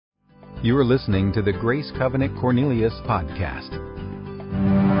You are listening to the Grace Covenant Cornelius podcast.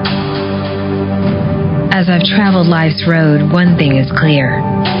 As I've traveled life's road, one thing is clear.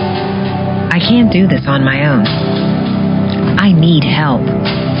 I can't do this on my own. I need help.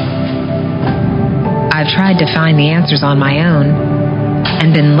 I've tried to find the answers on my own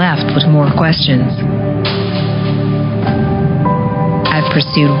and been left with more questions. I've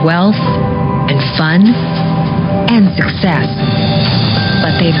pursued wealth and fun and success,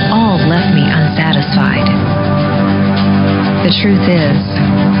 but they've all left me unsatisfied. The truth is,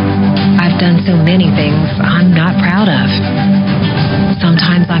 I've done so many things I'm not proud of.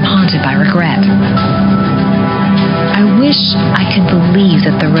 Sometimes I'm haunted by regret. I wish I could believe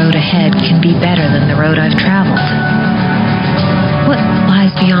that the road ahead can be better than the road I've traveled. What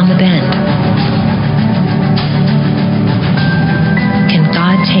lies beyond the bend? Can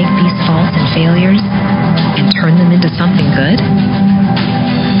God take these faults and failures and turn them into something good?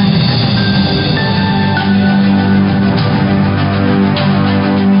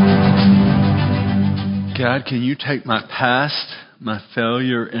 God, can you take my past, my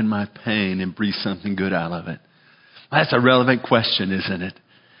failure, and my pain and breathe something good out of it? That's a relevant question, isn't it?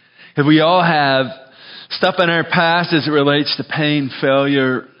 If we all have stuff in our past as it relates to pain,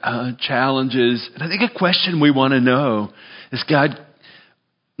 failure, challenges, and I think a question we want to know is, God,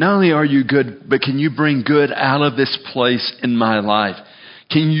 not only are you good, but can you bring good out of this place in my life?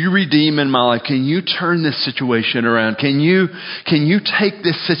 Can you redeem in my life? Can you turn this situation around? Can you take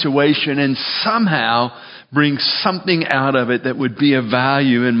this situation and somehow bring something out of it that would be of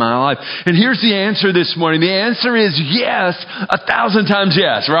value in my life? And here's the answer this morning. The answer is yes, 1,000 times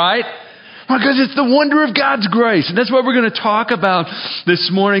yes, right? Because it's the wonder of God's grace. And that's what we're going to talk about this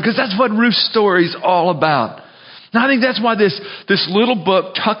morning, because that's what Ruth's story is all about. Now, I think that's why this little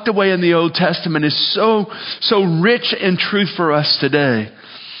book tucked away in the Old Testament is so rich in truth for us today.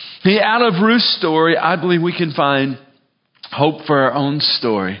 Out of Ruth's story, I believe we can find hope for our own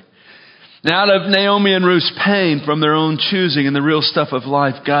story. Now, out of Naomi and Ruth's pain from their own choosing and the real stuff of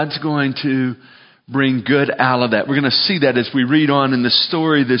life, God's going to bring good out of that. We're going to see that as we read on in the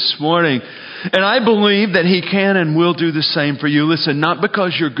story this morning. And I believe that He can and will do the same for you. Listen, not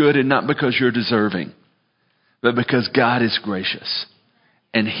because you're good and not because you're deserving, but because God is gracious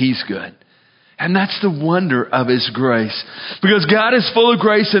and He's good. And that's the wonder of His grace. Because God is full of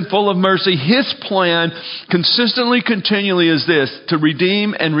grace and full of mercy. His plan consistently, continually is this: to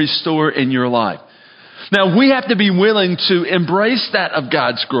redeem and restore in your life. Now, we have to be willing to embrace that of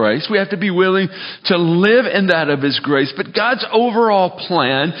God's grace. We have to be willing to live in that of His grace. But God's overall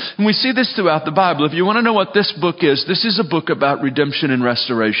plan, and we see this throughout the Bible. If you want to know what this book is, this is a book about redemption and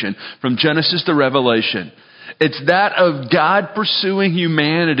restoration from Genesis to Revelation. It's that of God pursuing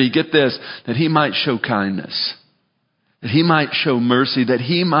humanity, get this, that He might show kindness, that He might show mercy, that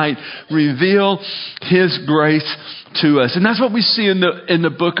He might reveal His grace to us. And that's what we see in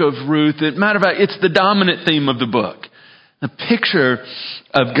the book of Ruth. As a matter of fact, it's the dominant theme of the book, the picture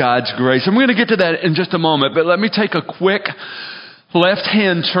of God's grace. And we're going to get to that in just a moment, but let me take a quick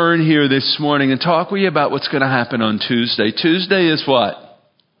left-hand turn here this morning and talk with you about what's going to happen on Tuesday. Tuesday is what?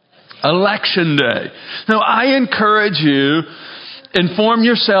 Election Day. Now, I encourage you, inform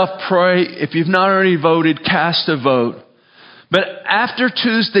yourself, pray. If you've not already voted, cast a vote. But after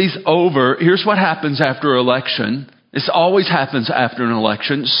Tuesday's over, here's what happens after election. This always happens after an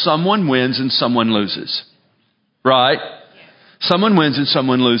election. Someone wins and someone loses. Right? Someone wins and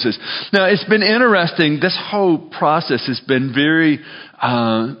someone loses. Now, it's been interesting. This whole process has been very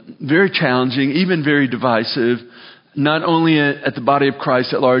challenging, even very divisive. Not only at the body of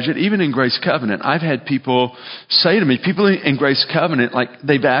Christ at large, but even in Grace Covenant. I've had people say to me, people in Grace Covenant, like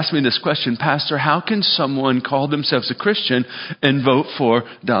they've asked me this question, Pastor, how can someone call themselves a Christian and vote for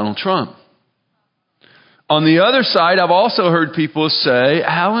Donald Trump? On the other side, I've also heard people say,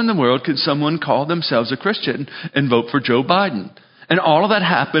 how in the world can someone call themselves a Christian and vote for Joe Biden? And all of that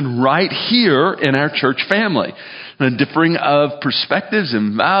happened right here in our church family. The differing of perspectives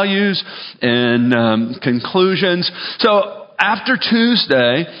and values and conclusions. So after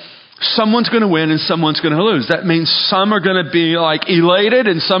Tuesday, someone's going to win and someone's going to lose. That means some are going to be like elated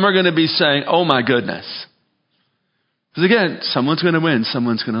and some are going to be saying, oh my goodness. Because again, someone's going to win,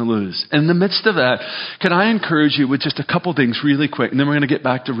 someone's going to lose. In the midst of that, can I encourage you with just a couple things really quick, and then we're going to get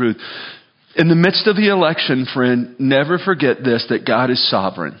back to Ruth. In the midst of the election, friend, never forget this, that God is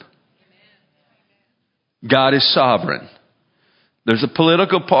sovereign. God is sovereign. There's a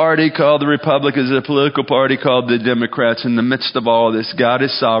political party called the Republicans, a political party called the Democrats. In the midst of all this, God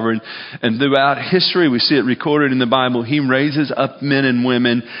is sovereign. And throughout history, we see it recorded in the Bible. He raises up men and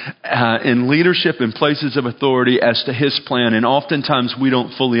women in leadership and places of authority as to His plan. And oftentimes we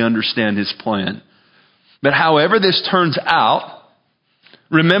don't fully understand His plan. But however this turns out,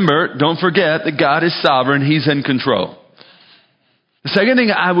 remember, don't forget that God is sovereign. He's in control. The second thing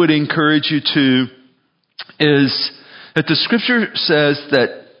I would encourage you to is that the Scripture says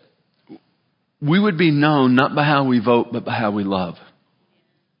that we would be known not by how we vote, but by how we love.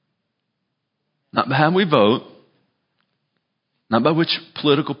 Not by how we vote, not by which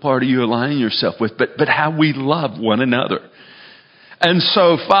political party you align yourself with, but how we love one another. And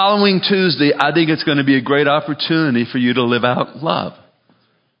so following Tuesday, I think it's going to be a great opportunity for you to live out love.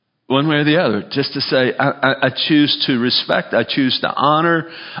 One way or the other. Just to say, I choose to respect, I choose to honor,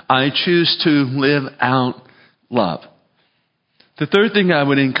 I choose to live out love. The third thing I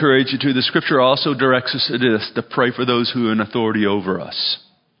would encourage you to, the Scripture also directs us to this, to pray for those who are in authority over us.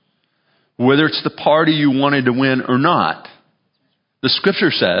 Whether it's the party you wanted to win or not, the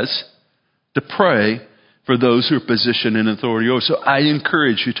Scripture says to pray for those who are positioned in authority over. So I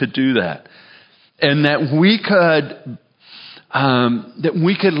encourage you to do that. And that we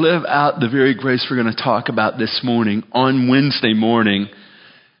could live out the very grace we're going to talk about this morning on Wednesday morning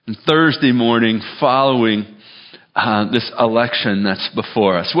and Thursday morning following this election that's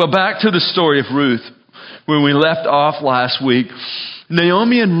before us. Well, back to the story of Ruth, where we left off last week.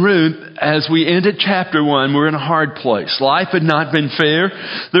 Naomi and Ruth, as we ended chapter 1, were in a hard place. Life had not been fair.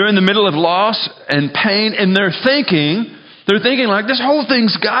 They're in the middle of loss and pain, and they're thinking like this whole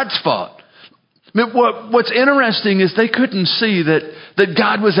thing's God's fault. But what's interesting is they couldn't see that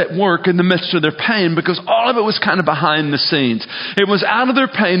God was at work in the midst of their pain, because all of it was kind of behind the scenes. It was out of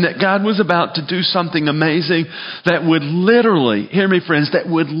their pain that God was about to do something amazing that would literally, hear me friends, that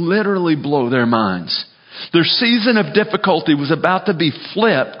would literally blow their minds. Their season of difficulty was about to be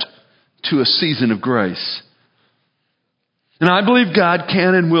flipped to a season of grace. And I believe God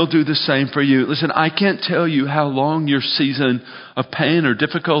can and will do the same for you. Listen, I can't tell you how long your season of pain or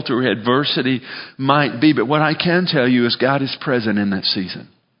difficulty or adversity might be, but what I can tell you is God is present in that season.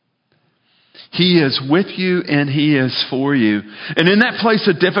 He is with you and He is for you. And in that place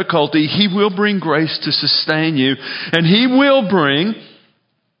of difficulty, He will bring grace to sustain you, and He will bring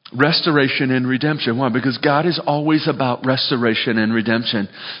restoration and redemption. Why? Because God is always about restoration and redemption.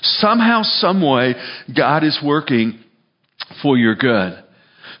 Somehow, some way, God is working for your good.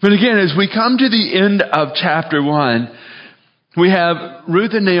 But again, as we come to the end of chapter 1, we have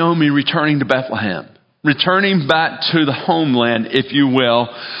Ruth and Naomi returning to Bethlehem, returning back to the homeland, if you will.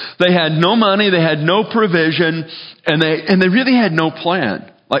 They had no money, they had no provision, and they really had no plan.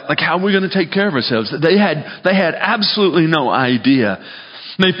 Like how are we going to take care of ourselves? They had absolutely no idea.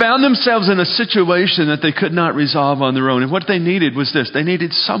 They found themselves in a situation that they could not resolve on their own. And what they needed was this. They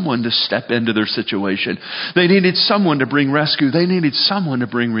needed someone to step into their situation. They needed someone to bring rescue. They needed someone to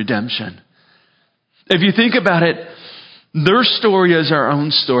bring redemption. If you think about it, their story is our own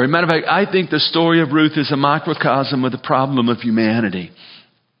story. Matter of fact, I think the story of Ruth is a microcosm of the problem of humanity.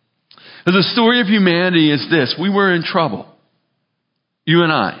 The story of humanity is this. We were in trouble. You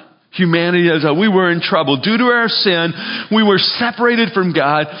and I. Humanity as we were in trouble. Due to our sin, we were separated from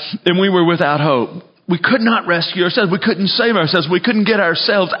God and we were without hope. We could not rescue ourselves. We couldn't save ourselves. We couldn't get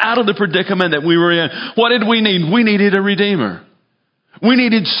ourselves out of the predicament that we were in. What did we need? We needed a Redeemer. We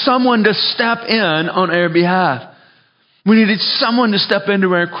needed someone to step in on our behalf. We needed someone to step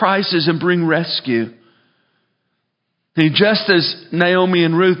into our crisis and bring rescue. And just as Naomi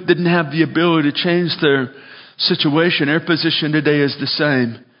and Ruth didn't have the ability to change their situation, our position today is the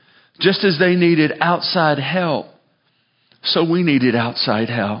same. Just as they needed outside help, so we needed outside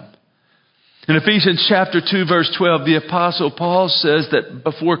help. In Ephesians chapter 2, verse 12, the Apostle Paul says that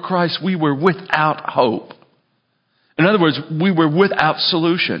before Christ we were without hope. In other words, we were without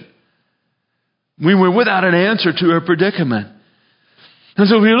solution. We were without an answer to our predicament. And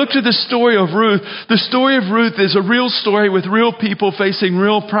so if we look to the story of Ruth, the story of Ruth is a real story with real people facing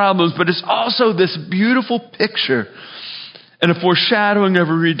real problems, but it's also this beautiful picture and a foreshadowing of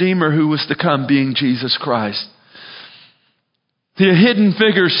a Redeemer who was to come, being Jesus Christ. The hidden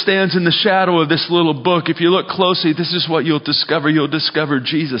figure stands in the shadow of this little book. If you look closely, this is what you'll discover. You'll discover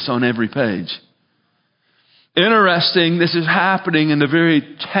Jesus on every page. Interesting, this is happening in the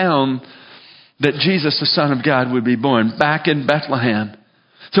very town that Jesus, the Son of God, would be born, back in Bethlehem.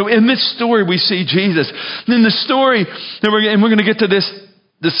 So in this story, we see Jesus. In the story, and we're going to get to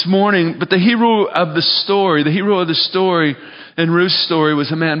this morning, but the hero of the story in Ruth's story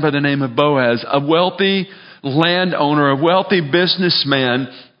was a man by the name of Boaz, a wealthy, landowner, a wealthy businessman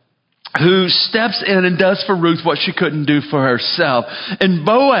who steps in and does for Ruth what she couldn't do for herself. And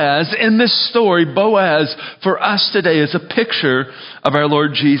Boaz, in this story, Boaz for us today is a picture of our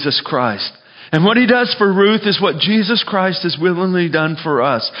Lord Jesus Christ. And what he does for Ruth is what Jesus Christ has willingly done for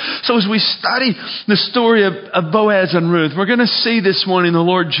us. So as we study the story of Boaz and Ruth, we're going to see this morning the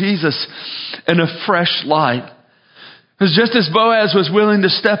Lord Jesus in a fresh light. Because just as Boaz was willing to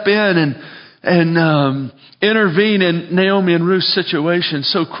step in and intervene in Naomi and Ruth's situation,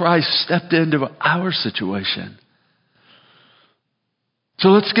 so Christ stepped into our situation. So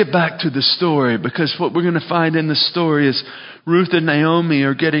let's get back to the story, because what we're going to find in the story is Ruth and Naomi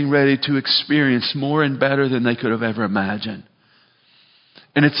are getting ready to experience more and better than they could have ever imagined.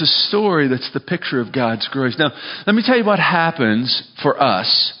 And it's a story that's the picture of God's grace. Now, let me tell you what happens for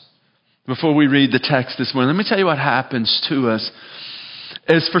us before we read the text this morning. Let me tell you what happens to us.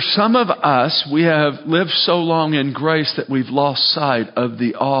 Is for some of us, we have lived so long in grace that we've lost sight of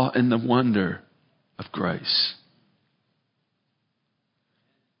the awe and the wonder of grace.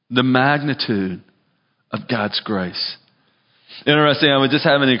 The magnitude of God's grace. Interesting, I was just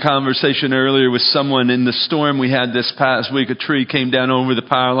having a conversation earlier with someone in the storm we had this past week. A tree came down over the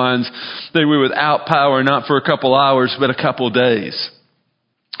power lines. They were without power, not for a couple hours, but a couple days.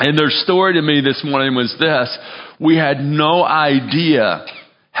 And their story to me this morning was this: we had no idea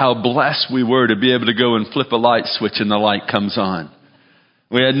how blessed we were to be able to go and flip a light switch and the light comes on.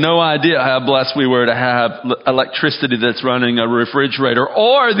 We had no idea how blessed we were to have electricity that's running a refrigerator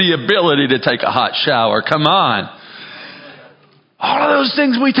or the ability to take a hot shower. Come on. All of those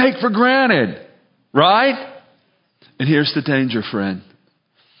things we take for granted, right? And here's the danger, friend.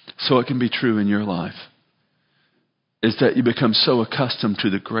 So it can be true in your life. Is that you become so accustomed to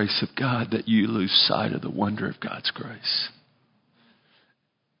the grace of God that you lose sight of the wonder of God's grace.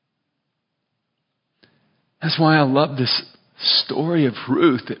 That's why I love this story of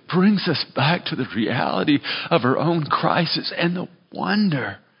Ruth. It brings us back to the reality of her own crisis and the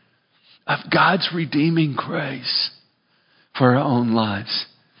wonder of God's redeeming grace for our own lives.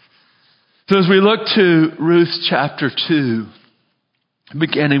 So as we look to Ruth chapter 2,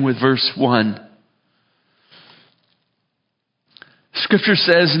 beginning with verse 1, Scripture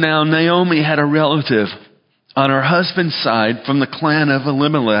says, "Now Naomi had a relative on her husband's side from the clan of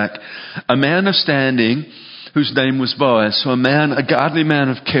Elimelech, a man of standing whose name was Boaz." So a godly man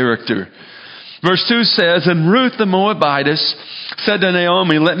of character. Verse 2 says, "And Ruth the Moabitess said to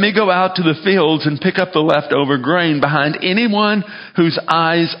Naomi, 'Let me go out to the fields and pick up the leftover grain behind anyone whose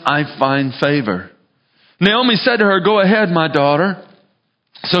eyes I find favor.' Naomi said to her, 'Go ahead, my daughter.'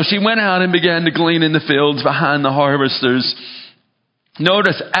 So she went out and began to glean in the fields behind the harvesters.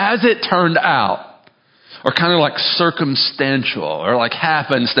 Notice, as it turned out, or kind of like circumstantial, or like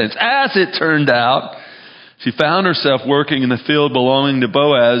happenstance, as it turned out, she found herself working in the field belonging to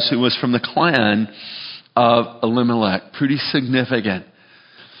Boaz, who was from the clan of Elimelech. Pretty significant.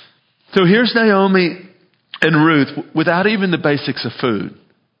 So here's Naomi and Ruth without even the basics of food.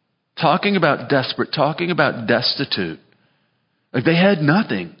 Talking about desperate, talking about destitute. Like they had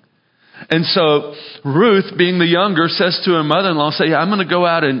nothing. And so Ruth, being the younger, says to her mother-in-law, "Say, I'm going to go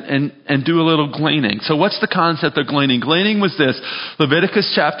out and do a little gleaning." So what's the concept of gleaning? Gleaning was this.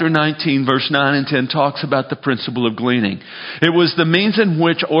 Leviticus chapter 19, verse 9 and 10 talks about the principle of gleaning. It was the means in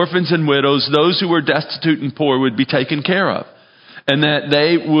which orphans and widows, those who were destitute and poor, would be taken care of. And that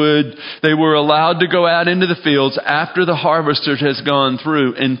they were allowed to go out into the fields after the harvester has gone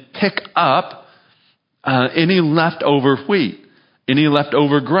through and pick up any leftover wheat. Any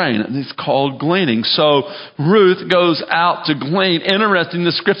leftover grain. And it's called gleaning. So Ruth goes out to glean. Interesting,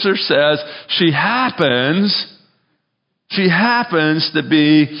 the scripture says she happens to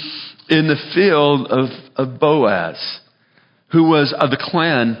be in the field of Boaz, who was of the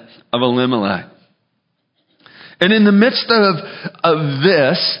clan of Elimelech. And in the midst of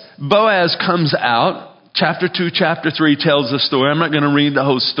this, Boaz comes out. Chapter 2, chapter 3 tells the story. I'm not going to read the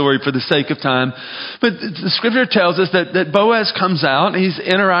whole story for the sake of time. But the scripture tells us that Boaz comes out, and he's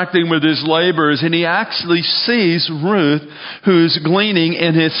interacting with his laborers, and he actually sees Ruth, who's gleaning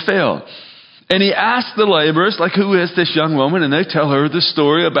in his field. And he asks the laborers, like, "Who is this young woman?" And they tell her the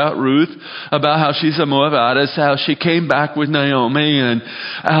story about Ruth, about how she's a Moabitess, how she came back with Naomi. And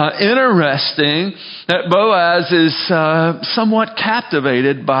interesting that Boaz is somewhat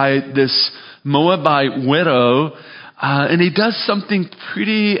captivated by this Moabite widow, and he does something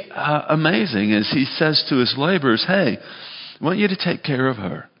pretty amazing as he says to his laborers, "Hey, I want you to take care of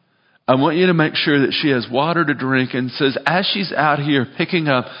her. I want you to make sure that she has water to drink." And says, as she's out here picking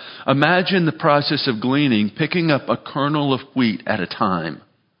up, imagine the process of gleaning, picking up a kernel of wheat at a time.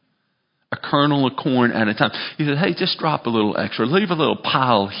 A kernel of corn at a time. He said, hey, just drop a little extra. Leave a little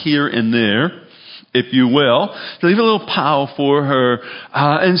pile here and there, if you will. Leave a little pile for her.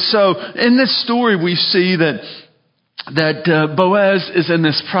 And so in this story, we see that Boaz is in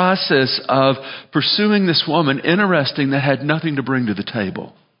this process of pursuing this woman, interesting, that had nothing to bring to the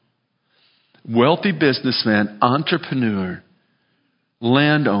table. Wealthy businessman, entrepreneur,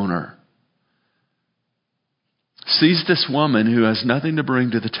 landowner, sees this woman who has nothing to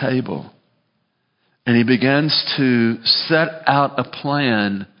bring to the table. And he begins to set out a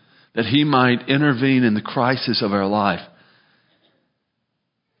plan that he might intervene in the crisis of her life.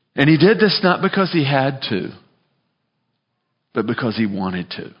 And he did this not because he had to, but because he wanted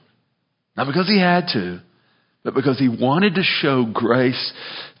to. Not because he had to, but because he wanted to show grace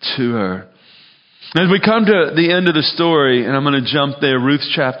to her. As we come to the end of the story, and I'm going to jump there, Ruth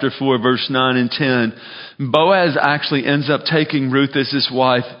chapter 4, verse 9 and 10, Boaz actually ends up taking Ruth as his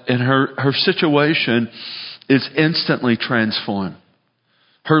wife, and her situation is instantly transformed.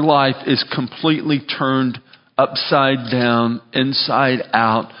 Her life is completely turned upside down, inside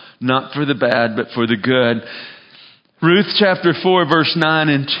out, not for the bad, but for the good. Ruth chapter 4, verse 9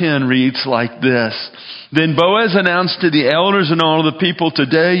 and 10 reads like this. Then Boaz announced to the elders and all the people,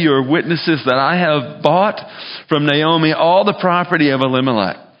 today you are witnesses that I have bought from Naomi all the property of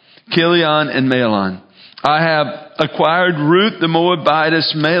Elimelech, Chilion and Mahlon. I have acquired Ruth the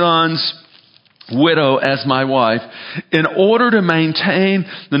Moabitess, Mahlon's widow, as my wife, in order to maintain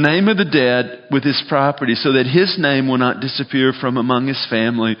the name of the dead with his property, so that his name will not disappear from among his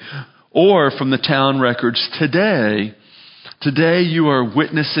family or from the town records. Today you are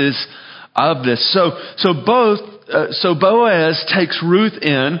witnesses of this. So Boaz takes Ruth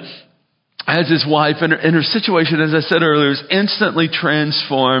in as his wife, and her situation, as I said earlier, is instantly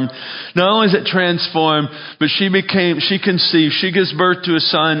transformed. Not only is it transformed, but she conceived, she gives birth to a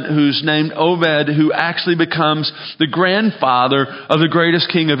son who's named Obed, who actually becomes the grandfather of the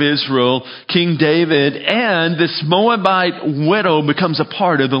greatest king of Israel, King David, and this Moabite widow becomes a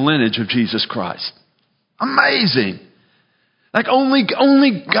part of the lineage of Jesus Christ. Amazing. Like only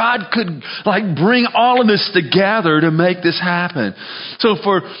God could bring all of this together to make this happen. So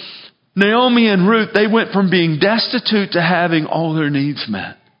for Naomi and Ruth, they went from being destitute to having all their needs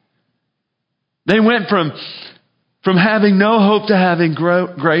met. They went from having no hope to having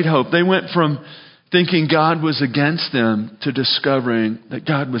great hope. They went from thinking God was against them to discovering that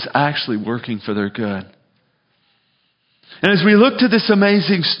God was actually working for their good. And as we look to this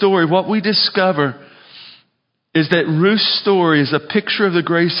amazing story, what we discover is that Ruth's story is a picture of the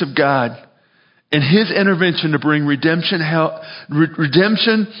grace of God and His intervention to bring redemption, help,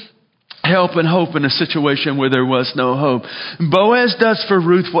 and hope in a situation where there was no hope. Boaz does for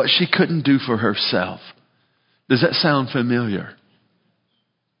Ruth what she couldn't do for herself. Does that sound familiar?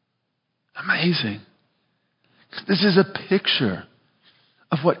 Amazing. This is a picture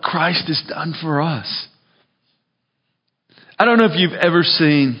of what Christ has done for us. I don't know if you've ever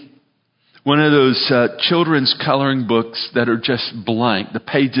seen one of those children's coloring books that are just blank. The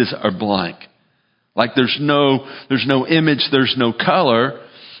pages are blank. Like there's no image, there's no color,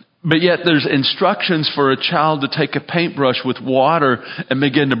 but yet there's instructions for a child to take a paintbrush with water and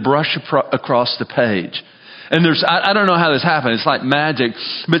begin to brush across the page. And I don't know how this happens. It's like magic,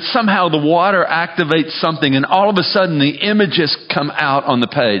 but somehow the water activates something, and all of a sudden the images come out on the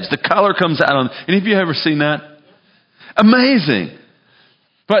page. The color comes out. Any of you ever seen that? Amazing.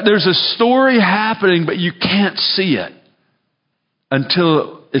 But there's a story happening, but you can't see it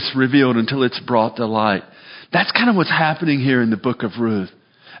until it's revealed, until it's brought to light. That's kind of what's happening here in the book of Ruth.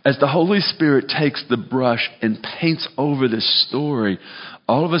 As the Holy Spirit takes the brush and paints over this story,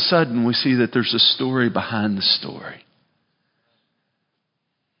 all of a sudden we see that there's a story behind the story.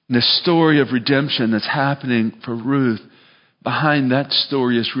 And the story of redemption that's happening for Ruth, behind that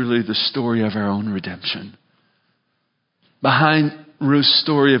story is really the story of our own redemption. Behind Ruth's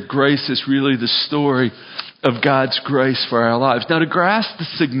story of grace is really the story of God's grace for our lives. Now, to grasp the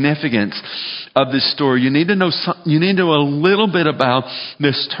significance of this story, you need to know a little bit about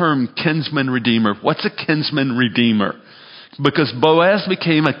this term, kinsman redeemer. What's a kinsman redeemer? Because Boaz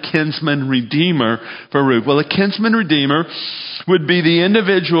became a kinsman redeemer for Ruth. Well, a kinsman redeemer would be the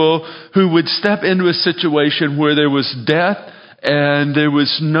individual who would step into a situation where there was death and there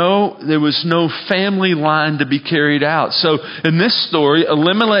was no family line to be carried out. So in this story,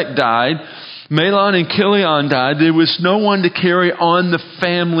 Elimelech died, Mahlon and Chilion died. There was no one to carry on the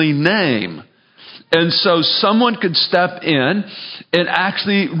family name. And so someone could step in and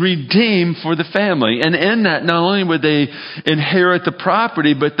actually redeem for the family. And in that, not only would they inherit the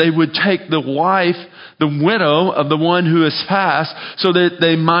property, but they would take the wife, the widow of the one who has passed, so that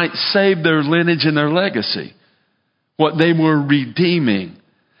they might save their lineage and their legacy. What they were redeeming.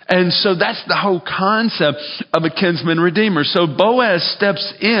 And so that's the whole concept of a kinsman redeemer. So Boaz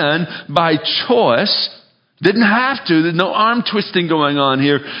steps in by choice. Didn't have to. There's no arm twisting going on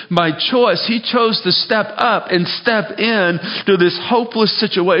here. By choice, he chose to step up and step in to this hopeless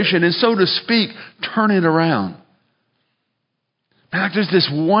situation and, so to speak, turn it around. In fact, there's this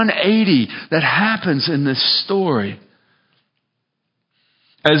 180 that happens in this story.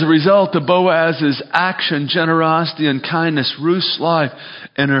 As a result of Boaz's action, generosity, and kindness, Ruth's life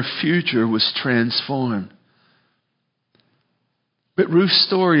and her future was transformed. But Ruth's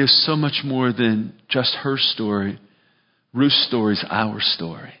story is so much more than just her story. Ruth's story is our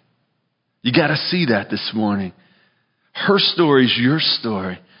story. You got to see that this morning. Her story is your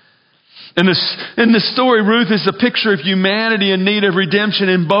story. In the story, Ruth is a picture of humanity in need of redemption,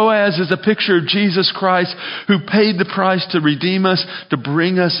 and Boaz is a picture of Jesus Christ who paid the price to redeem us, to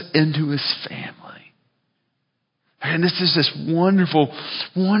bring us into His family. And this is this wonderful,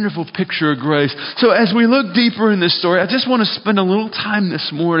 wonderful picture of grace. So as we look deeper in this story, I just want to spend a little time this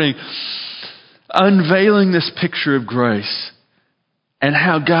morning unveiling this picture of grace and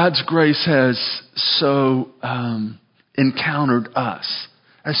how God's grace has so encountered us,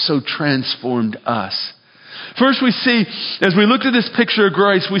 has so transformed us. First we see, as we look at this picture of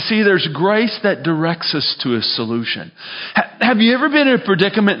grace, we see there's grace that directs us to a solution. Have you ever been in a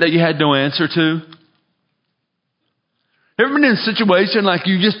predicament that you had no answer to? Ever been in a situation like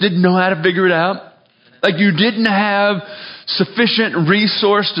you just didn't know how to figure it out? Like you didn't have sufficient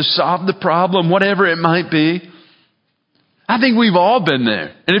resource to solve the problem, whatever it might be? I think we've all been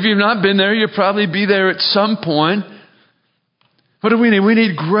there. And if you've not been there, you'll probably be there at some point. What do we need? We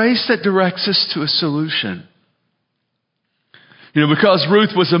need grace that directs us to a solution. You know, because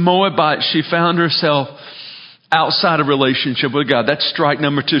Ruth was a Moabite, she found herself outside of relationship with God. That's strike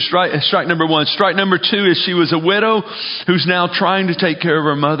number 2. Strike number 1. Strike number 2 is she was a widow who's now trying to take care of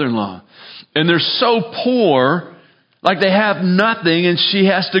her mother-in-law. And they're so poor, like they have nothing, and she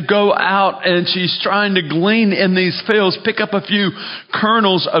has to go out and she's trying to glean in these fields, pick up a few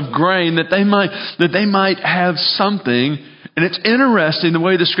kernels of grain that they might have something. And it's interesting the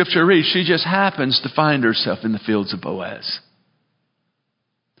way the scripture reads. She just happens to find herself in the fields of Boaz.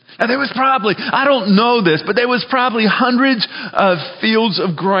 Now there was probably, I don't know this, but there was probably hundreds of fields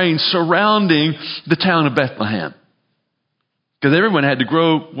of grain surrounding the town of Bethlehem. Because everyone had to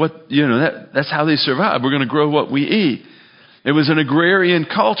grow that's how they survived. We're going to grow what we eat. It was an agrarian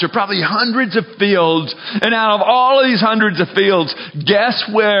culture, probably hundreds of fields. And out of all of these hundreds of fields, guess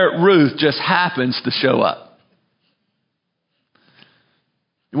where Ruth just happens to show up?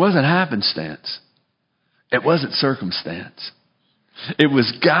 It wasn't happenstance. It wasn't circumstance. It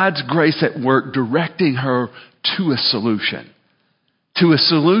was God's grace at work directing her to a solution. To a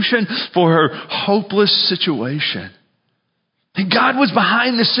solution for her hopeless situation. And God was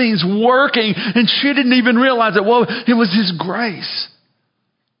behind the scenes working, and she didn't even realize it. Well, it was His grace.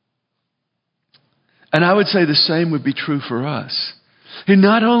 And I would say the same would be true for us. And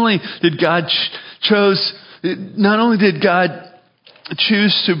not only did God choose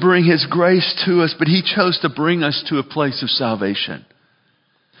to bring His grace to us, but He chose to bring us to a place of salvation.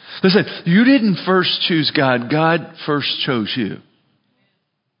 Listen, you didn't first choose God. God first chose you.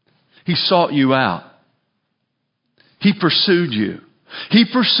 He sought you out. He pursued you. He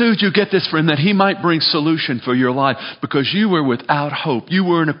pursued you, get this friend, that He might bring solution for your life because you were without hope. You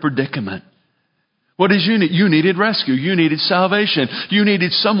were in a predicament. What did you need? You needed rescue. You needed salvation. You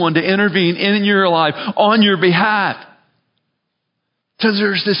needed someone to intervene in your life on your behalf. So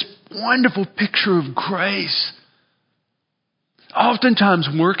there's this wonderful picture of grace. Oftentimes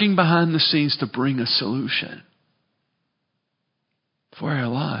working behind the scenes to bring a solution for our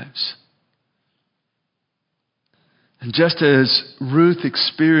lives. And just as Ruth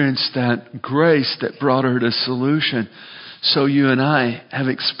experienced that grace that brought her to solution, so you and I have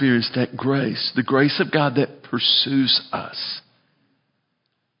experienced that grace. The grace of God that pursues us.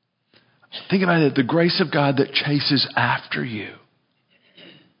 Think about it. The grace of God that chases after you.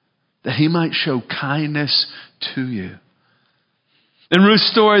 That He might show kindness to you. In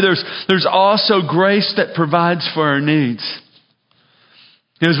Ruth's story, there's also grace that provides for our needs.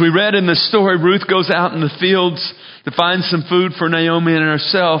 As we read in the story, Ruth goes out in the fields to find some food for Naomi and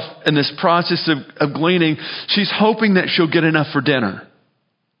herself. In this process of gleaning, she's hoping that she'll get enough for dinner.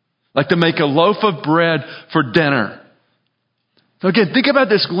 Like to make a loaf of bread for dinner. Again, think about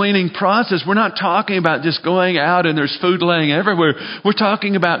this gleaning process. We're not talking about just going out and there's food laying everywhere. We're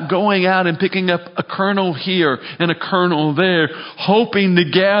talking about going out and picking up a kernel here and a kernel there, hoping to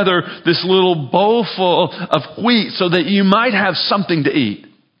gather this little bowl full of wheat so that you might have something to eat.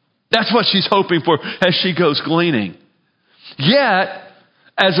 That's what she's hoping for as she goes gleaning. Yet,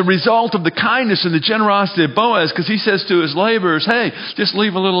 as a result of the kindness and the generosity of Boaz, because he says to his laborers, hey, just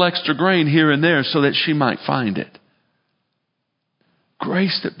leave a little extra grain here and there so that she might find it.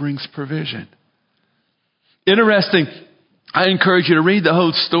 Grace that brings provision. Interesting. I encourage you to read the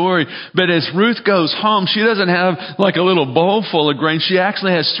whole story. But as Ruth goes home, she doesn't have like a little bowl full of grain. She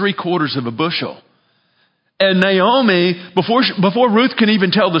actually has 3/4 of a bushel. And Naomi, before Ruth can even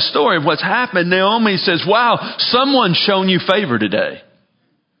tell the story of what's happened, Naomi says, wow, someone's shown you favor today.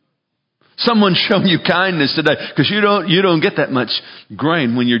 Someone's shown you kindness today. Because you don't get that much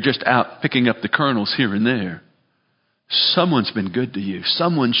grain when you're just out picking up the kernels here and there. Someone's been good to you.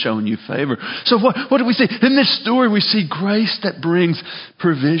 Someone's shown you favor. So what do we see? In this story, we see grace that brings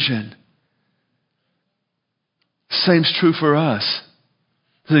provision. Same's true for us.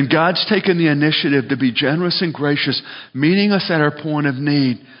 Then God's taken the initiative to be generous and gracious, meeting us at our point of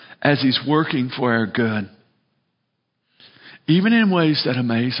need as He's working for our good. Even in ways that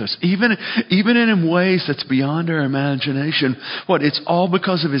amaze us. Even in ways that's beyond our imagination. It's all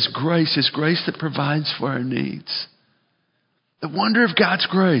because of His grace that provides for our needs. The wonder of God's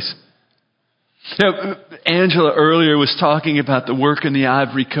grace. Angela earlier was talking about the work in the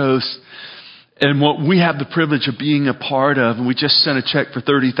Ivory Coast and what we have the privilege of being a part of. And we just sent a check for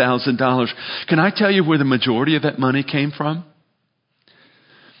 $30,000. Can I tell you where the majority of that money came from?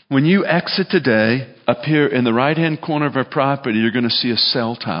 When you exit today, up here in the right-hand corner of our property, you're going to see a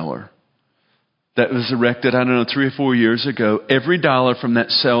cell tower that was erected, 3 or 4 years ago. Every dollar from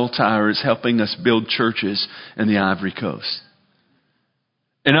that cell tower is helping us build churches in the Ivory Coast.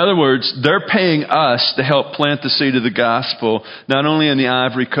 In other words, they're paying us to help plant the seed of the gospel, not only in the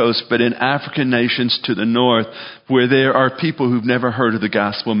Ivory Coast, but in African nations to the north, where there are people who've never heard of the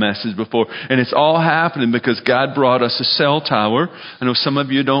gospel message before. And it's all happening because God brought us a cell tower. I know some of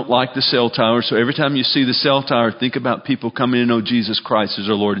you don't like the cell tower, so every time you see the cell tower, think about people coming to know Jesus Christ as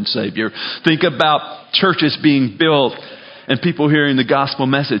their Lord and Savior. Think about churches being built and people hearing the gospel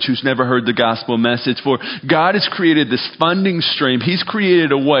message who's never heard the gospel message. For God has created this funding stream. He's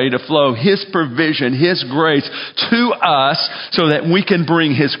created a way to flow His provision, His grace to us so that we can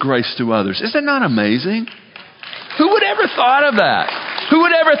bring His grace to others. Isn't that not amazing? Who would ever thought of that? Who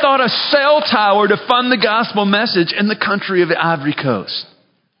would ever thought a cell tower to fund the gospel message in the country of the Ivory Coast?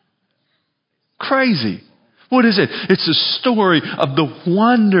 Crazy. What is it? It's a story of the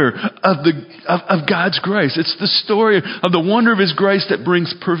wonder of God's grace. It's the story of the wonder of His grace that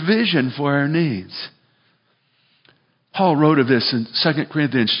brings provision for our needs. Paul wrote of this in 2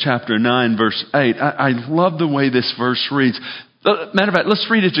 Corinthians chapter 9, verse 8. I love the way this verse reads. Matter of fact, let's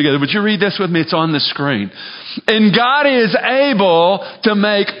read it together. Would you read this with me? It's on the screen. And God is able to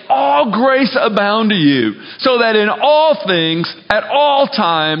make all grace abound to you, so that in all things, at all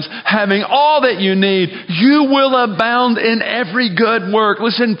times, having all that you need, you will abound in every good work.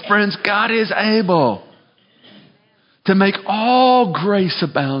 Listen, friends, God is able to make all grace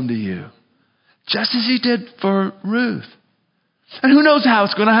abound to you, just as He did for Ruth. And who knows how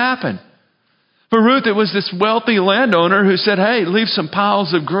it's going to happen? For Ruth, it was this wealthy landowner who said, hey, leave some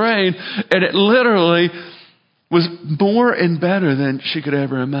piles of grain. And it literally was more and better than she could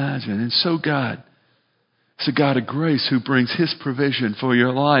ever imagine. And so God is a God of grace who brings His provision for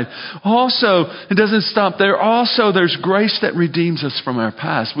your life. Also, it doesn't stop there. Also, there's grace that redeems us from our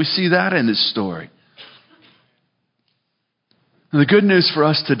past. We see that in this story. And the good news for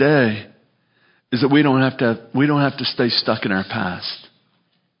us today is that we don't have to stay stuck in our past.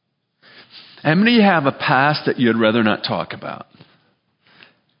 How many of you have a past that you'd rather not talk about?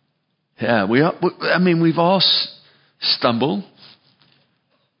 Yeah, we've all stumbled.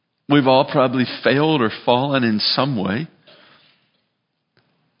 We've all probably failed or fallen in some way.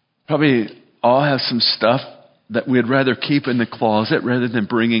 Probably all have some stuff that we'd rather keep in the closet rather than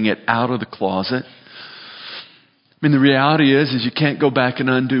bringing it out of the closet. I mean, the reality is you can't go back and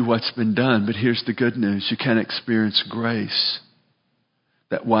undo what's been done. But here's the good news. You can experience grace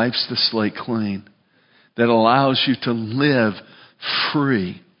that wipes the slate clean, that allows you to live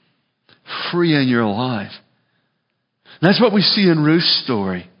free in your life. And that's what we see in Ruth's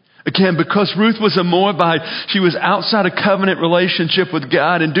story. Again, because Ruth was a Moabite, she was outside a covenant relationship with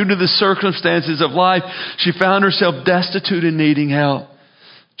God, and due to the circumstances of life, she found herself destitute and needing help.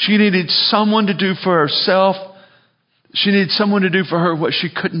 She needed someone to do for herself. She needed someone to do for her what she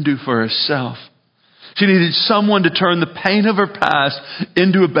couldn't do for herself. She needed someone to turn the pain of her past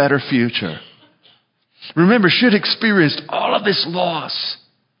into a better future. Remember, she had experienced all of this loss.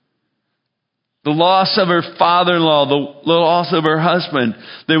 The loss of her father-in-law, the loss of her husband.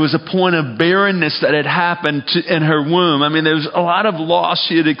 There was a point of barrenness that had happened in her womb. I mean, there was a lot of loss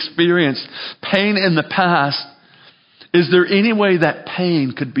she had experienced. Pain in the past. Is there any way that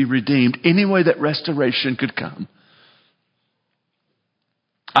pain could be redeemed? Any way that restoration could come?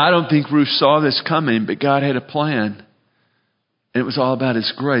 I don't think Ruth saw this coming, but God had a plan. It was all about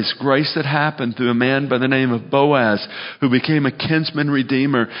His grace. Grace that happened through a man by the name of Boaz, who became a kinsman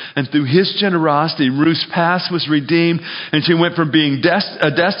redeemer. And through his generosity, Ruth's past was redeemed, and she went from being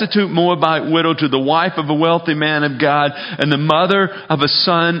a destitute Moabite widow to the wife of a wealthy man of God and the mother of a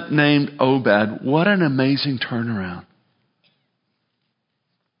son named Obed. What an amazing turnaround.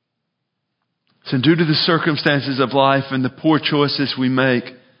 So due to the circumstances of life and the poor choices we make,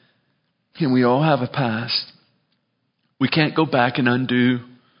 and we all have a past. We can't go back and undo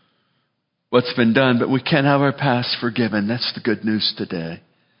what's been done, but we can have our past forgiven. That's the good news today.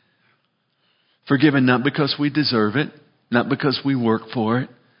 Forgiven not because we deserve it, not because we work for it,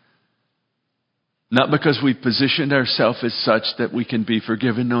 not because we positioned ourselves as such that we can be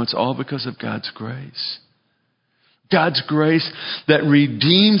forgiven. No, it's all because of God's grace. God's grace that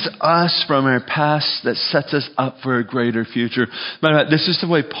redeems us from our past, that sets us up for a greater future. This is the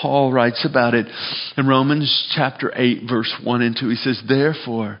way Paul writes about it in Romans chapter 8, verse 1 and 2. He says,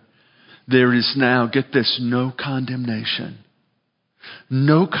 therefore, there is now, get this, no condemnation.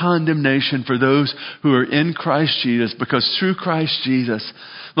 No condemnation for those who are in Christ Jesus, because through Christ Jesus,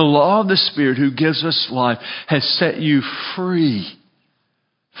 the law of the Spirit who gives us life has set you free.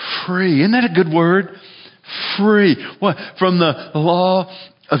 Free. Isn't that a good word? Free. What? From the law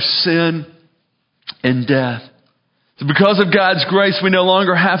of sin and death. So because of God's grace, we no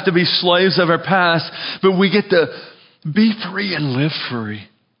longer have to be slaves of our past, but we get to be free and live free.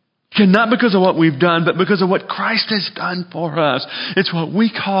 And not because of what we've done, but because of what Christ has done for us. It's what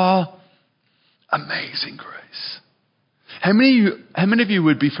we call amazing grace. How many of you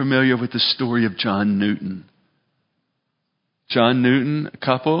would be familiar with the story of John Newton? John Newton, a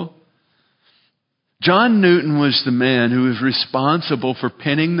couple? John Newton was the man who was responsible for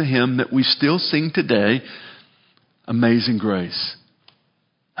penning the hymn that we still sing today, Amazing Grace.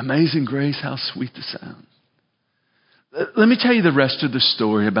 Amazing Grace, how sweet the sound. Let me tell you the rest of the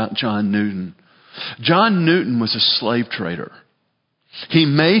story about John Newton. John Newton was a slave trader. He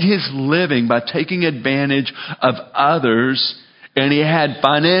made his living by taking advantage of others, and he had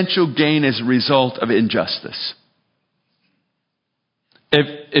financial gain as a result of injustice.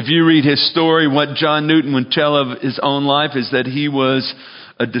 If you read his story, what John Newton would tell of his own life is that he was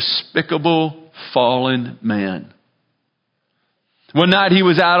a despicable, fallen man. One night he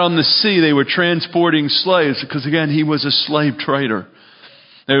was out on the sea. They were transporting slaves because, again, he was a slave trader.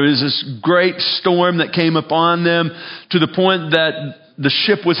 There was this great storm that came upon them to the point that the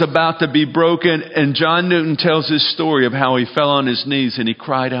ship was about to be broken. And John Newton tells his story of how he fell on his knees and he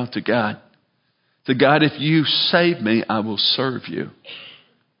cried out to God. To God, if you save me, I will serve you.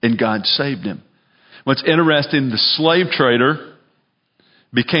 And God saved him. What's interesting, the slave trader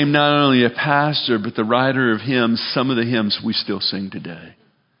became not only a pastor, but the writer of hymns, some of the hymns we still sing today.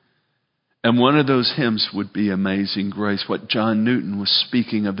 And one of those hymns would be Amazing Grace, what John Newton was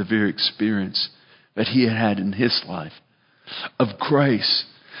speaking of, the very experience that he had had in his life of grace.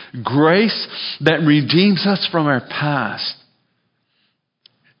 Grace that redeems us from our past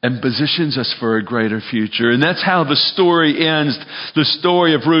and positions us for a greater future. And that's how the story ends, the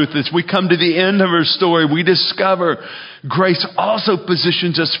story of Ruth. As we come to the end of her story, we discover grace also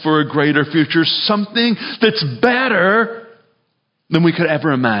positions us for a greater future, something that's better than we could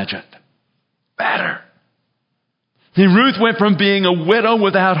ever imagine. Better. And Ruth went from being a widow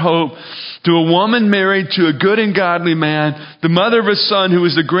without hope to a woman married to a good and godly man, the mother of a son who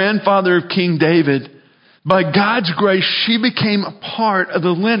was the grandfather of King David. By God's grace, she became a part of the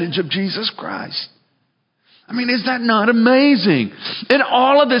lineage of Jesus Christ. I mean, is that not amazing? And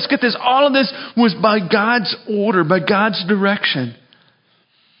all of this, get this, all of this was by God's order, by God's direction.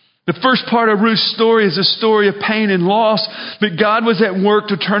 The first part of Ruth's story is a story of pain and loss, but God was at work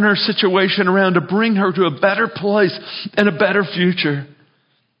to turn her situation around, to bring her to a better place and a better future.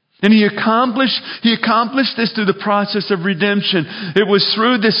 And He accomplished this through the process of redemption. It was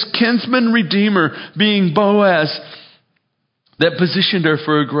through this kinsman redeemer, being Boaz, that positioned her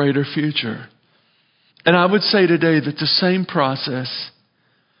for a greater future. And I would say today that the same process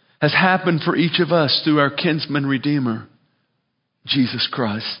has happened for each of us through our kinsman redeemer, Jesus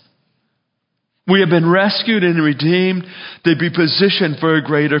Christ. We have been rescued and redeemed to be positioned for a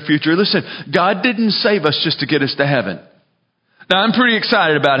greater future. Listen, God didn't save us just to get us to heaven. Now, I'm pretty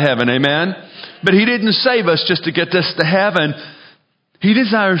excited about heaven, amen? But He didn't save us just to get us to heaven. He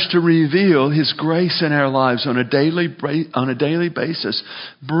desires to reveal His grace in our lives on a daily basis,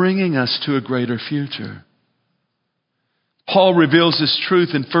 bringing us to a greater future. Paul reveals this truth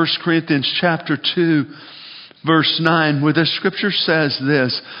in 1 Corinthians chapter 2, verse 9, where the scripture says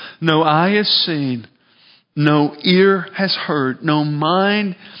this, "No eye has seen, no ear has heard, no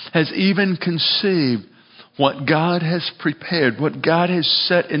mind has even conceived what God has prepared, what God has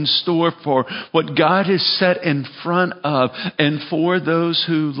set in store for, what God has set in front of, and for those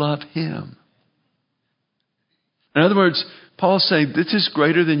who love Him." In other words, Paul's saying this is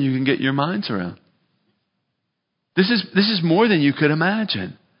greater than you can get your minds around. This is more than you could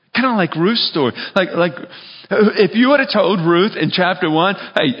imagine. Kind of like Ruth's story. Like if you would have told Ruth in chapter 1,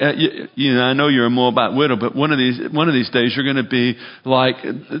 hey, I know you're a Moabite widow, but one of these days you're going to be like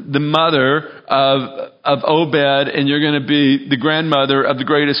the mother of Obed, and you're going to be the grandmother of the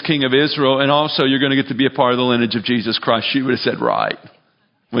greatest king of Israel, and also you're going to get to be a part of the lineage of Jesus Christ. She would have said, right,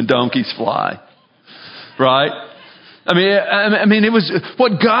 when donkeys fly. Right? I mean, it was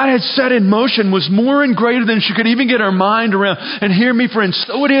what God had set in motion was more and greater than she could even get her mind around. And hear me, friends,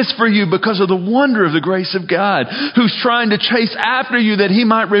 so it is for you because of the wonder of the grace of God, who's trying to chase after you that He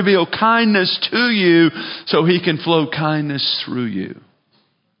might reveal kindness to you so He can flow kindness through you.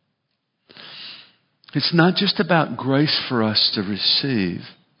 It's not just about grace for us to receive,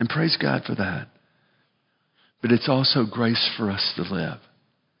 and praise God for that, but it's also grace for us to live.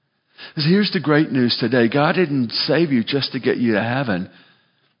 Because here's the great news today. God didn't save you just to get you to heaven.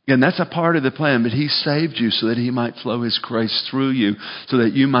 And that's a part of the plan, but He saved you so that He might flow His grace through you so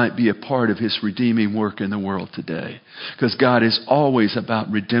that you might be a part of His redeeming work in the world today. Because God is always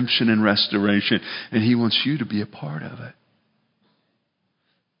about redemption and restoration, and He wants you to be a part of it.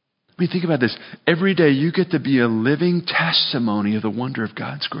 I mean, think about this. Every day you get to be a living testimony of the wonder of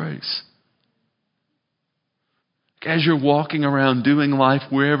God's grace. As you're walking around doing life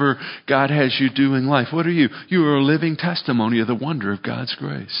wherever God has you doing life, what are you? You are a living testimony of the wonder of God's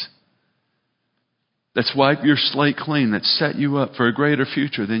grace. That's wiped your slate clean, that's set you up for a greater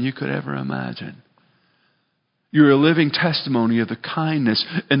future than you could ever imagine. You're a living testimony of the kindness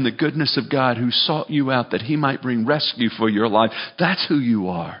and the goodness of God who sought you out that He might bring rescue for your life. That's who you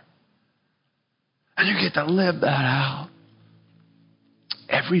are. And you get to live that out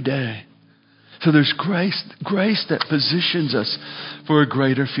every day. So there's grace that positions us for a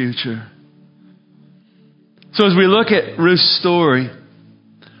greater future. So as we look at Ruth's story,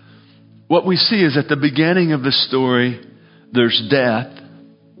 what we see is at the beginning of the story, there's death.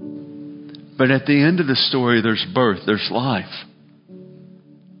 But at the end of the story, there's birth, there's life.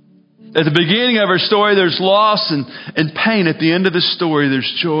 At the beginning of her story, there's loss and pain. At the end of the story,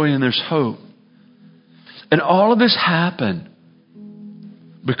 there's joy and there's hope. And all of this happened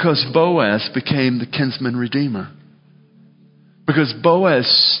because Boaz became the kinsman redeemer. Because Boaz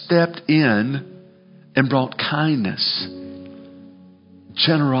stepped in and brought kindness,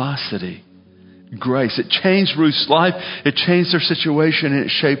 generosity, grace. It changed Ruth's life. It changed her situation and it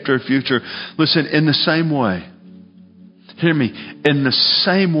shaped her future. Listen, in the same way, hear me, in the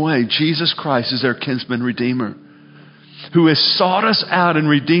same way, Jesus Christ is our kinsman redeemer, who has sought us out and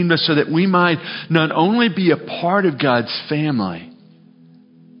redeemed us so that we might not only be a part of God's family,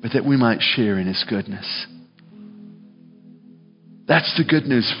 but that we might share in His goodness. That's the good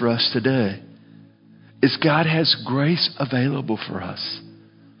news for us today, is God has grace available for us.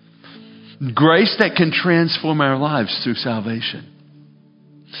 Grace that can transform our lives through salvation.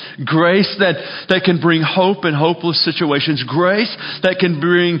 Grace that can bring hope in hopeless situations. Grace that can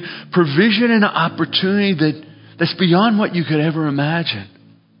bring provision and opportunity that's beyond what you could ever imagine.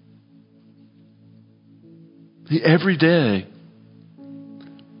 Every day,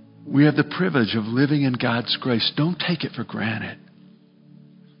 we have the privilege of living in God's grace. Don't take it for granted.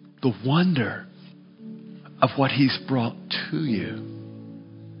 The wonder of what He's brought to you.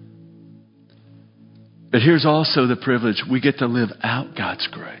 But here's also the privilege. We get to live out God's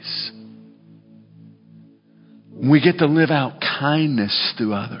grace. We get to live out kindness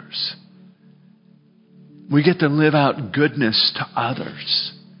to others. We get to live out goodness to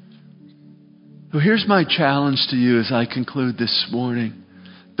others. So here's my challenge to you as I conclude this morning.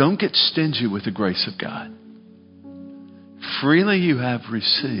 Don't get stingy with the grace of God. Freely you have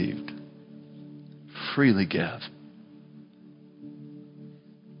received. Freely give.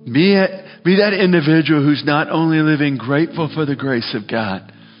 Be that individual who's not only living grateful for the grace of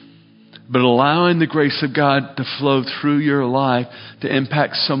God, but allowing the grace of God to flow through your life to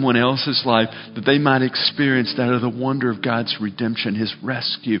impact someone else's life, that they might experience that of the wonder of God's redemption, His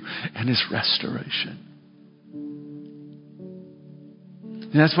rescue, and His restoration.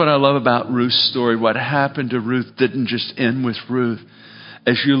 And that's what I love about Ruth's story. What happened to Ruth didn't just end with Ruth.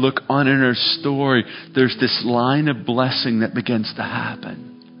 As you look on in her story, there's this line of blessing that begins to happen.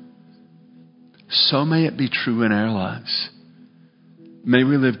 So may it be true in our lives. May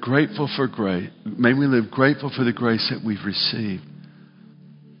we live grateful for May we live grateful for the grace that we've received.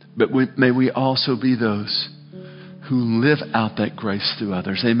 But may we also be those who live out that grace through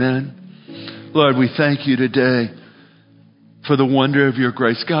others. Amen. Lord, we thank you today for the wonder of your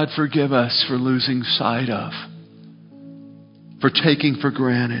grace. God, forgive us for losing sight of, for taking for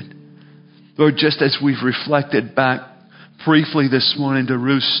granted. Lord, just as we've reflected back briefly this morning to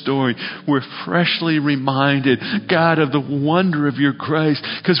Ruth's story, we're freshly reminded, God, of the wonder of your grace,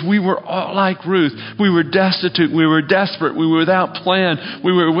 because we were all like Ruth. We were destitute. We were desperate. We were without plan.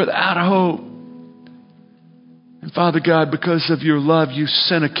 We were without hope. And Father God, because of your love, you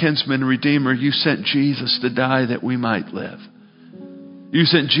sent a kinsman redeemer. You sent Jesus to die that we might live. You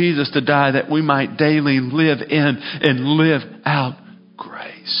sent Jesus to die that we might daily live in and live out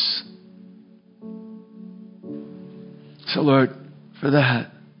grace. So Lord, for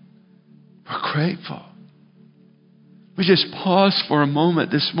that, we're grateful. We just pause for a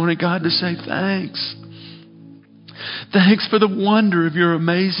moment this morning, God, to say thanks. Thanks for the wonder of your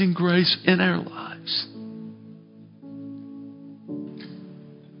amazing grace in our lives.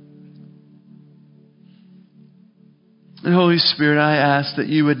 And Holy Spirit, I ask that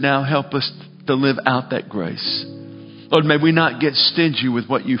you would now help us to live out that grace. Lord, may we not get stingy with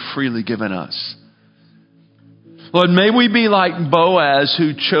what you've freely given us. Lord, may we be like Boaz,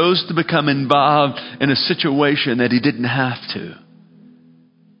 who chose to become involved in a situation that he didn't have to.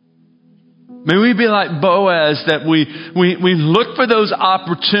 May we be like Boaz, that we look for those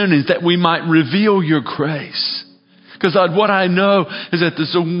opportunities that we might reveal your grace. Because Lord, what I know is that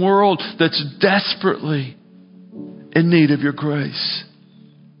there's a world that's desperately in need of your grace.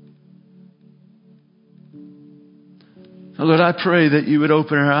 Lord, I pray that you would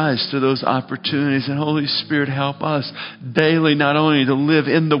open our eyes to those opportunities, and Holy Spirit, help us daily not only to live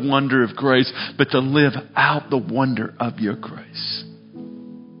in the wonder of grace, but to live out the wonder of your grace.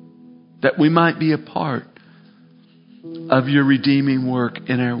 That we might be a part of your redeeming work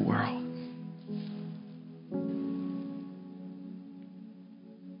in our world.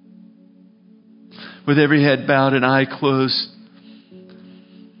 With every head bowed and eye closed,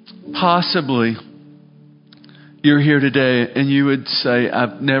 possibly you're here today and you would say,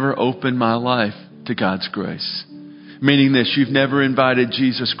 I've never opened my life to God's grace. Meaning this, you've never invited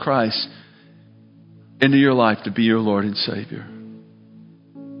Jesus Christ into your life to be your Lord and Savior.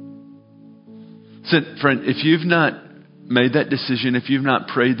 So, friend, if you've not made that decision, if you've not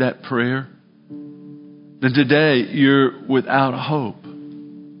prayed that prayer, then today you're without hope.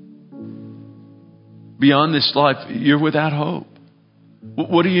 Beyond this life, you're without hope.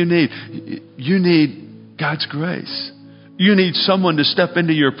 What do you need? You need God's grace. You need someone to step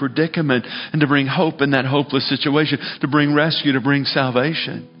into your predicament and to bring hope in that hopeless situation, to bring rescue, to bring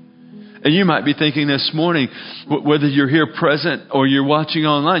salvation. And you might be thinking this morning, whether you're here present or you're watching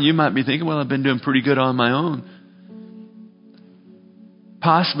online, you might be thinking, well, I've been doing pretty good on my own.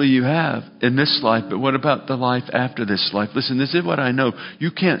 Possibly you have in this life, but what about the life after this life? Listen, this is what I know.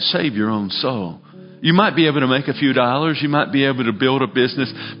 You can't save your own soul. You might be able to make a few dollars. You might be able to build a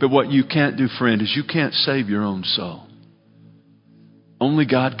business. But what you can't do, friend, is you can't save your own soul. Only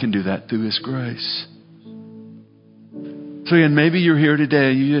God can do that through His grace. So again, maybe you're here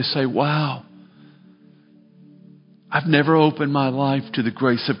today and you just say, wow, I've never opened my life to the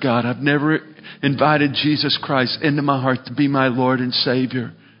grace of God. I've never invited Jesus Christ into my heart to be my Lord and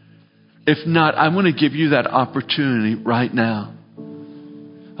Savior. If not, I want to give you that opportunity right now.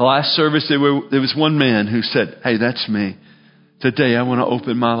 The last service, there was one man who said, hey, that's me. Today I want to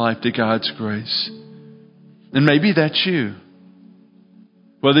open my life to God's grace. And maybe that's you.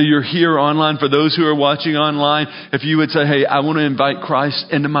 Whether you're here or online, for those who are watching online, if you would say, hey, I want to invite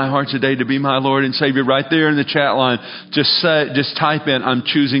Christ into my heart today to be my Lord and Savior, right there in the chat line, just type in, I'm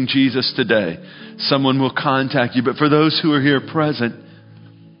choosing Jesus today. Someone will contact you. But for those who are here present,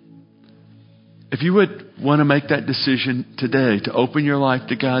 if you would want to make that decision today to open your life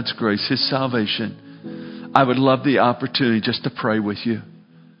to God's grace, His salvation, I would love the opportunity just to pray with you.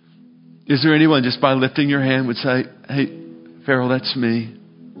 Is there anyone just by lifting your hand would say, hey, Farrell, that's me.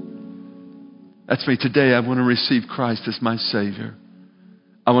 That's me. Today I want to receive Christ as my Savior.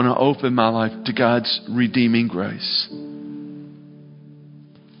 I want to open my life to God's redeeming grace.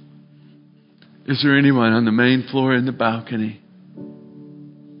 Is there anyone on the main floor in the balcony?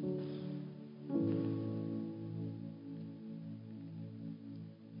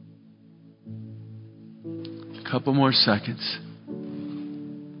 A couple more seconds.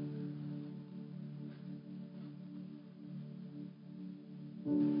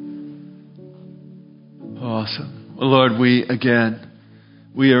 Awesome. Well, Lord, we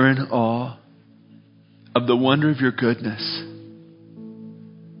are in awe of the wonder of your goodness,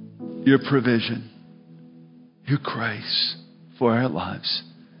 your provision, your grace for our lives.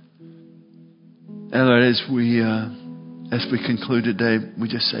 And Lord, as we conclude today, we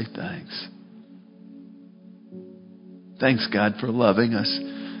just say thanks. Thanks, God, for loving us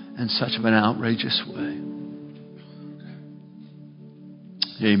in such of an outrageous way.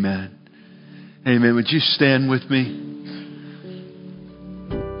 Amen. Amen. Would you stand with me?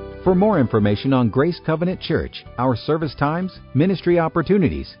 For more information on Grace Covenant Church, our service times, ministry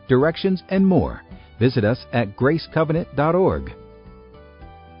opportunities, directions, and more, visit us at gracecovenant.org.